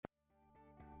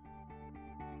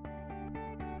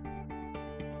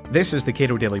This is the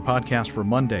Cato Daily Podcast for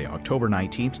Monday, October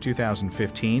 19th,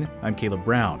 2015. I'm Caleb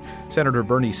Brown. Senator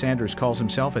Bernie Sanders calls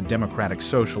himself a democratic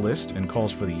socialist and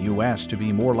calls for the U.S. to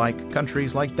be more like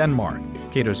countries like Denmark.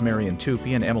 Cato's Marian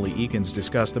Tupy and Emily Ekins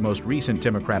discuss the most recent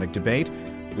Democratic debate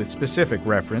with specific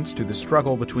reference to the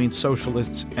struggle between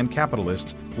socialists and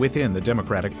capitalists within the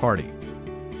Democratic Party.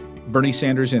 Bernie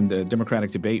Sanders in the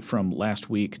Democratic debate from last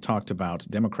week talked about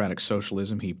democratic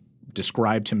socialism. He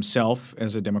described himself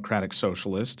as a democratic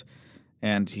socialist,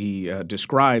 and he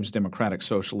describes democratic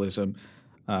socialism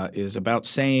is about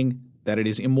saying that it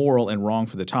is immoral and wrong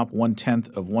for the top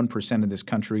 1/10 of 1% of this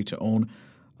country to own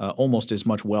almost as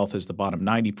much wealth as the bottom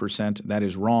 90%. That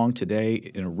is wrong today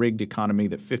in a rigged economy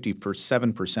that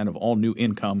 57% of all new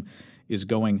income is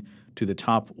going to the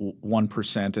top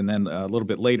 1%. And then a little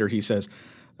bit later he says,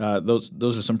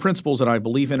 those are some principles that I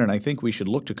believe in, and I think we should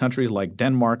look to countries like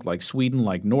Denmark, like Sweden,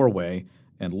 like Norway,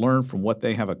 and learn from what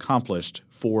they have accomplished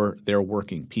for their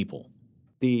working people.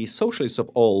 The socialists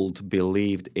of old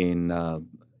believed in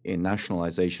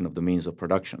nationalization of the means of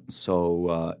production.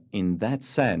 So in that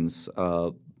sense,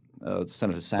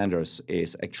 Senator Sanders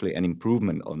is actually an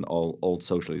improvement on all old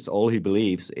socialists. All he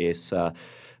believes is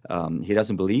he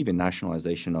doesn't believe in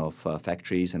nationalization of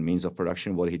factories and means of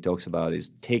production. What he talks about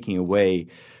is taking away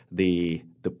the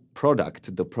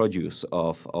produce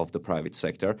of the private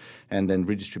sector, and then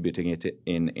redistributing it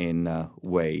in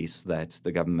ways that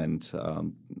the government,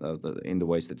 in the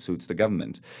ways that suits the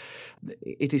government.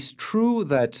 It is true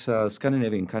that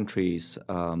Scandinavian countries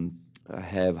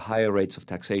have higher rates of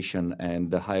taxation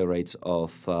and higher rates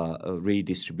of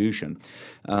redistribution.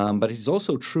 But it is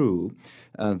also true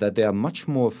that they are much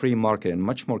more free market and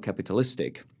much more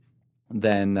capitalistic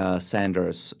than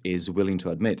Sanders is willing to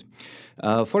admit.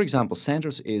 For example,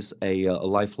 Sanders is a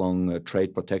lifelong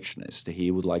trade protectionist.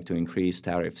 He would like to increase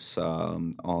tariffs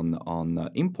on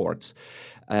imports.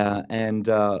 And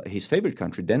his favorite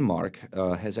country, Denmark,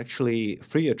 has actually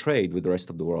freer trade with the rest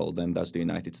of the world than does the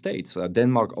United States.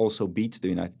 Denmark also beats the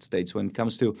United States when it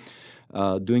comes to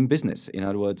doing business. In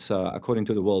other words, according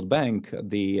to the World Bank,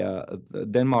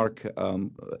 Denmark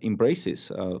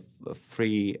embraces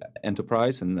free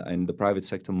enterprise and the private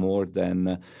sector more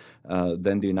than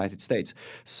the United States.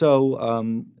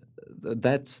 So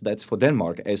that's for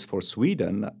Denmark. As for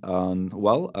Sweden,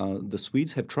 the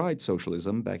Swedes have tried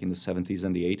socialism back in the 70s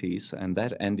and the 80s, and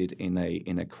that ended in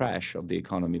a crash of the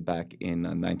economy back in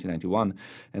 1991,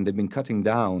 and they've been cutting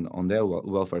down on their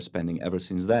welfare spending ever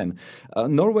since then.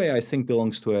 Norway, I think,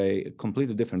 belongs to a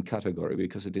completely different category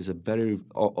because it is a very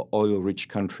oil-rich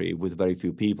country with very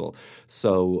few people.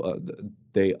 So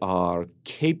they are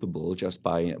capable, just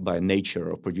by nature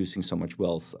of producing so much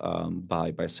wealth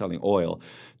by selling oil,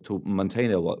 to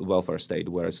maintain a welfare state,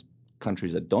 whereas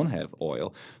countries that don't have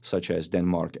oil, such as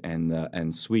Denmark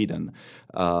and Sweden,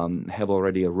 have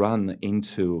already run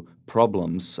into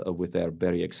problems with their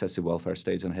very excessive welfare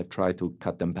states and have tried to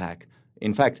cut them back.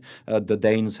 In fact, the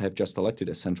Danes have just elected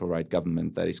a central-right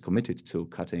government that is committed to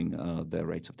cutting their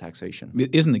rates of taxation.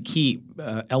 Isn't the key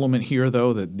element here,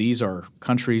 though, that these are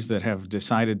countries that have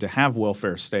decided to have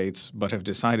welfare states but have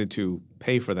decided to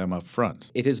pay for them up front?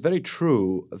 It is very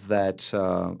true that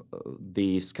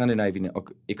the Scandinavian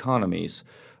economies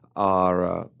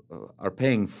are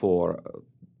paying for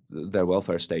their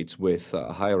welfare states with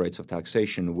higher rates of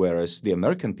taxation, whereas the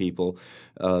American people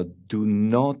do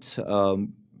not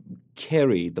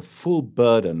carry the full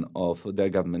burden of their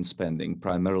government spending,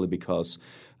 primarily because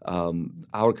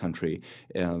our country,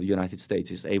 the United States,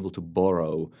 is able to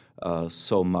borrow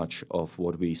so much of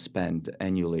what we spend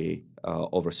annually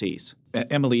overseas.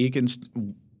 Emily Ekins,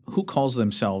 who calls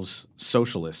themselves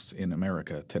socialists in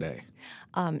America today?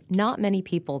 Not many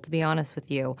people, to be honest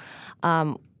with you.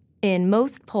 In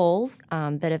most polls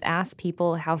that have asked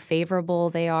people how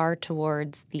favorable they are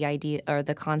towards the idea or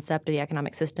the concept of the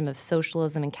economic system of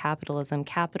socialism and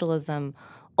capitalism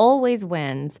always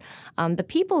wins. The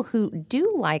people who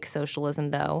do like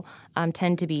socialism, though,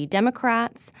 tend to be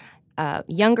Democrats,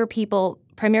 younger people,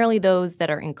 primarily those that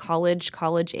are in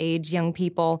college age young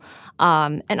people,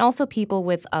 and also people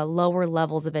with lower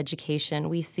levels of education.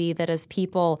 We see that as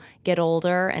people get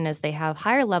older and as they have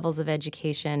higher levels of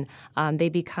education, they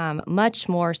become much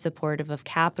more supportive of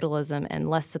capitalism and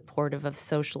less supportive of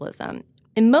socialism.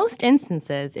 In most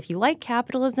instances, if you like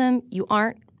capitalism, you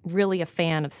aren't really a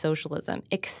fan of socialism,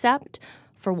 except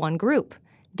for one group.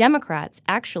 Democrats,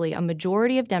 actually, a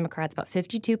majority of Democrats, about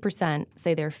 52%,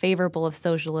 say they're favorable of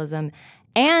socialism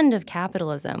and of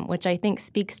capitalism, which I think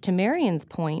speaks to Marian's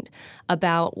point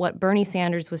about what Bernie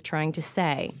Sanders was trying to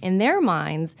say. In their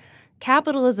minds,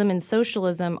 capitalism and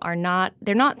socialism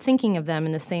they're not thinking of them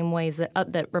in the same ways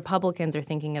that Republicans are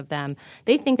thinking of them.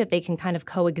 They think that they can kind of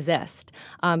coexist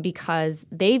because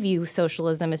they view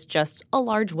socialism as just a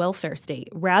large welfare state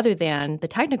rather than the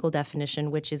technical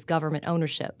definition, which is government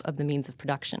ownership of the means of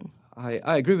production.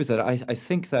 I agree with that. I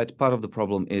think that part of the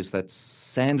problem is that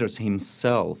Sanders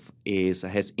himself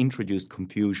has introduced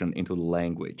confusion into the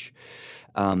language.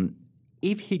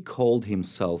 If he called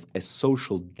himself a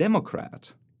social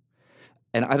democrat,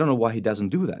 and I don't know why he doesn't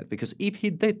do that, because if he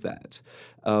did that,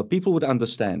 people would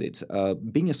understand it.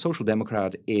 Being a social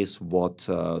democrat is what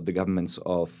the governments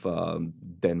of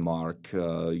Denmark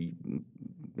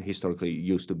historically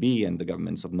used to be, and the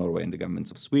governments of Norway and the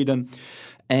governments of Sweden.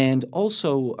 And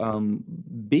also,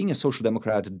 being a social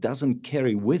democrat doesn't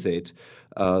carry with it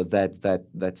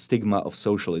that stigma of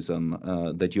socialism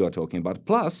that you are talking about.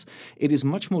 Plus, it is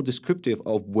much more descriptive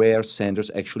of where Sanders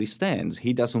actually stands.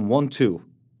 He doesn't want to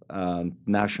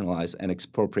nationalize and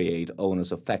expropriate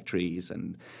owners of factories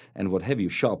and what have you,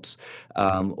 shops.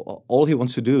 All he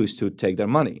wants to do is to take their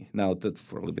money. Now,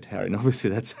 for a little bit hairy, obviously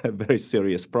that's a very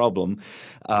serious problem.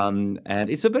 And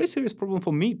it's a very serious problem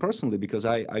for me personally because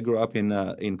I grew up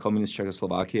in communist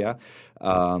Czechoslovakia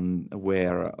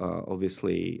where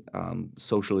obviously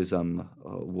socialism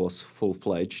was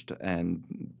full-fledged and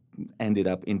ended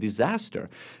up in disaster,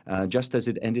 just as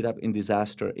it ended up in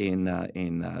disaster in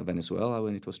Venezuela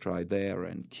when it was tried there,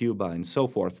 and Cuba, and so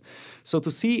forth. So to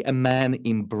see a man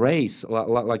embrace,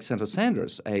 like Senator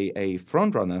Sanders, a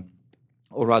frontrunner,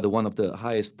 or rather one of the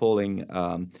highest polling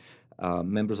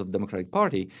members of the Democratic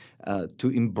Party, to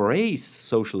embrace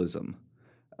socialism,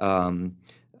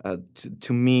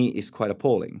 to me is quite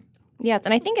appalling. Yes,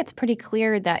 and I think it's pretty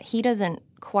clear that he doesn't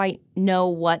quite know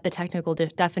what the technical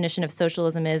definition of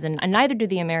socialism is, and neither do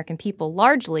the American people,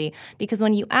 largely because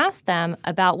when you ask them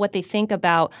about what they think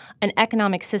about an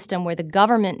economic system where the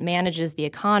government manages the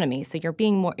economy, so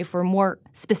if we're more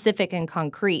specific and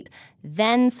concrete,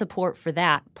 then support for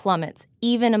that plummets,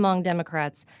 even among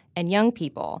Democrats and young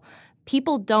people.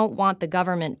 People don't want the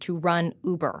government to run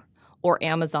Uber or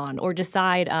Amazon or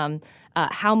decide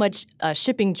how much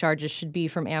shipping charges should be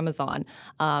from Amazon.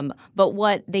 But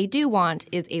what they do want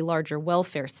is a larger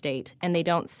welfare state, and they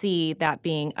don't see that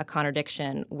being a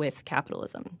contradiction with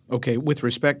capitalism. Okay, with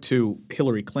respect to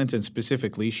Hillary Clinton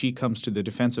specifically, she comes to the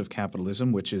defense of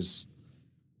capitalism, which is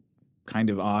kind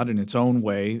of odd in its own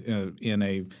way in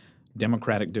a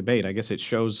democratic debate. I guess it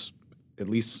shows, at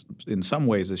least in some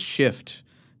ways, a shift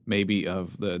maybe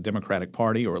of the Democratic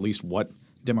Party, or at least what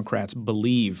Democrats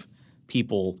believe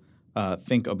people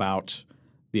think about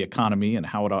the economy and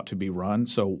how it ought to be run.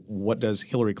 So what does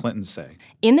Hillary Clinton say?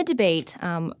 In the debate,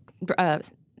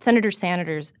 Senator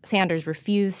Sanders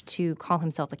refused to call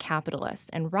himself a capitalist.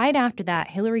 And right after that,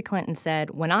 Hillary Clinton said,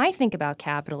 when I think about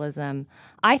capitalism,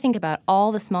 I think about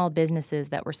all the small businesses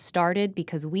that were started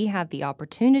because we have the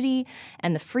opportunity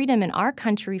and the freedom in our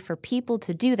country for people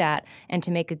to do that and to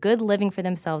make a good living for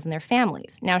themselves and their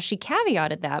families. Now, she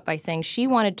caveated that by saying she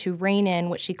wanted to rein in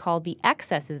what she called the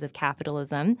excesses of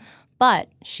capitalism. But,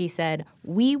 she said,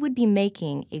 we would be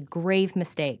making a grave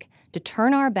mistake to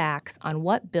turn our backs on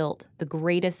what built the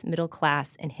greatest middle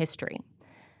class in history.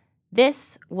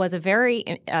 This was a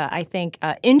very,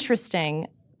 interesting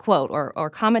quote or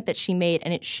comment that she made,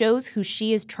 and it shows who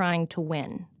she is trying to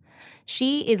win.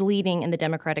 She is leading in the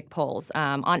Democratic polls,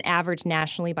 on average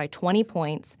nationally by 20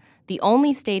 points. The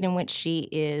only state in which she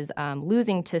is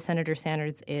losing to Senator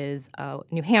Sanders is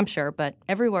New Hampshire, but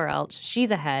everywhere else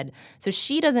she's ahead. So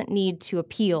she doesn't need to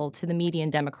appeal to the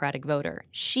median Democratic voter.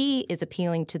 She is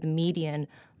appealing to the median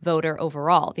voter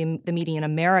overall, the median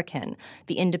American,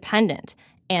 the independent.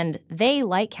 And they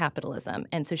like capitalism,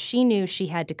 and so she knew she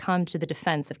had to come to the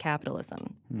defense of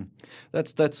capitalism.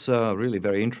 That's really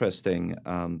very interesting.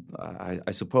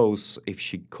 I suppose if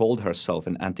she called herself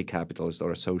an anti-capitalist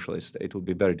or a socialist, it would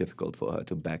be very difficult for her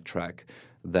to backtrack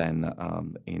then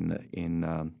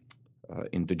in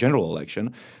the general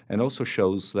election, and also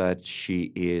shows that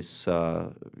she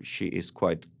is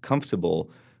quite comfortable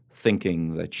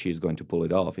thinking that she's going to pull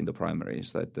it off in the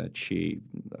primaries, that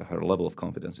her level of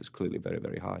confidence is clearly very,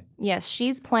 very high. Yes,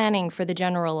 she's planning for the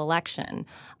general election.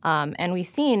 And we've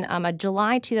seen a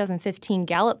July 2015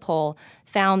 Gallup poll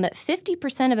found that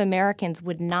 50% of Americans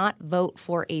would not vote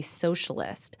for a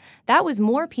socialist. That was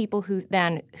more people who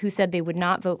said they would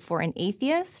not vote for an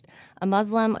atheist, a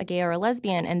Muslim, a gay, or a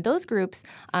lesbian, and those groups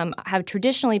have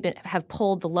traditionally have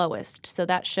polled the lowest. So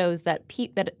that shows that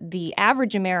that the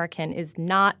average American is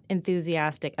not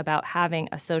enthusiastic about having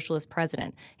a socialist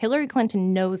president. Hillary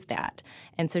Clinton knows that,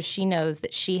 and so she knows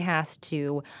that she has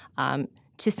to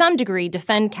to some degree,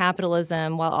 defend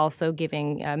capitalism while also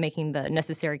making the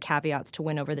necessary caveats to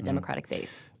win over the Democratic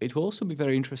base. It will also be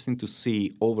very interesting to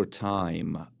see over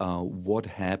time what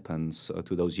happens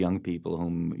to those young people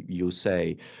whom you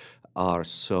say are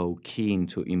so keen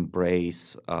to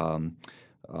embrace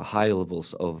high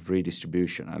levels of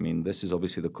redistribution. I mean, this is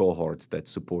obviously the cohort that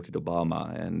supported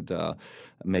Obama, and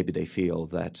maybe they feel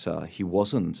that he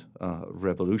wasn't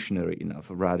revolutionary enough,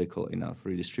 radical enough,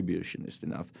 redistributionist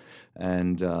enough.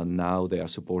 And now they are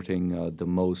supporting the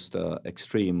most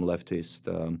extreme leftist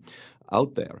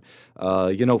out there.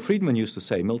 Milton Friedman used to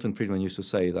say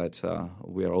that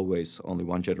we are always only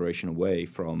one generation away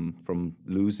from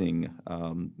losing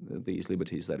these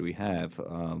liberties that we have,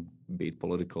 be it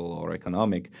political or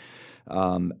economic.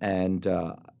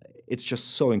 It's just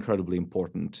so incredibly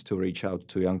important to reach out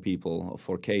to young people,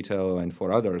 for Cato and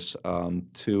for others,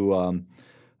 to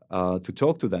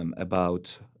talk to them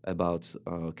about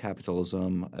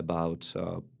capitalism, about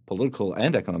political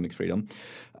and economic freedom.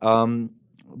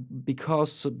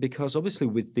 Because obviously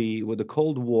with the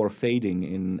Cold War fading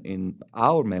in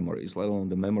our memories, let alone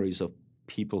the memories of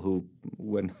people who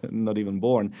were not even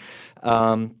born,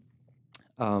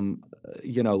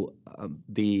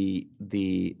 the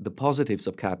positives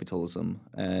of capitalism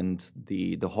and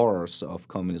the horrors of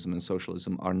communism and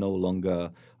socialism are no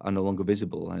longer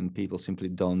visible, and people simply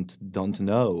don't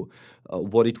know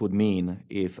what it would mean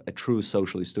if a true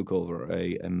socialist took over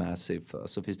a massive,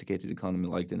 sophisticated economy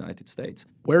like the United States.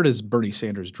 Where does Bernie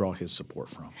Sanders draw his support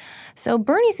from? So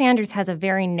Bernie Sanders has a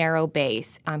very narrow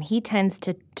base. He tends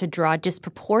to draw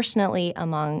disproportionately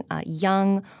among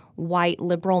young, white,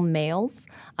 liberal males.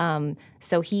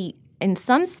 In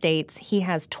some states, he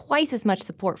has twice as much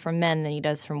support from men than he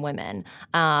does from women.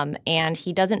 And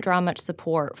he doesn't draw much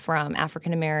support from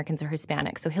African Americans or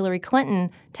Hispanics. So Hillary Clinton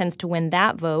tends to win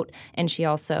that vote, and she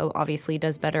also obviously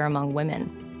does better among women.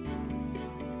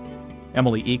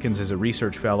 Emily Ekins is a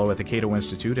research fellow at the Cato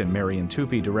Institute, and Marian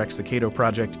Tupy directs the Cato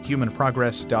project,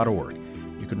 humanprogress.org.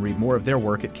 You can read more of their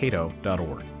work at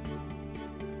cato.org.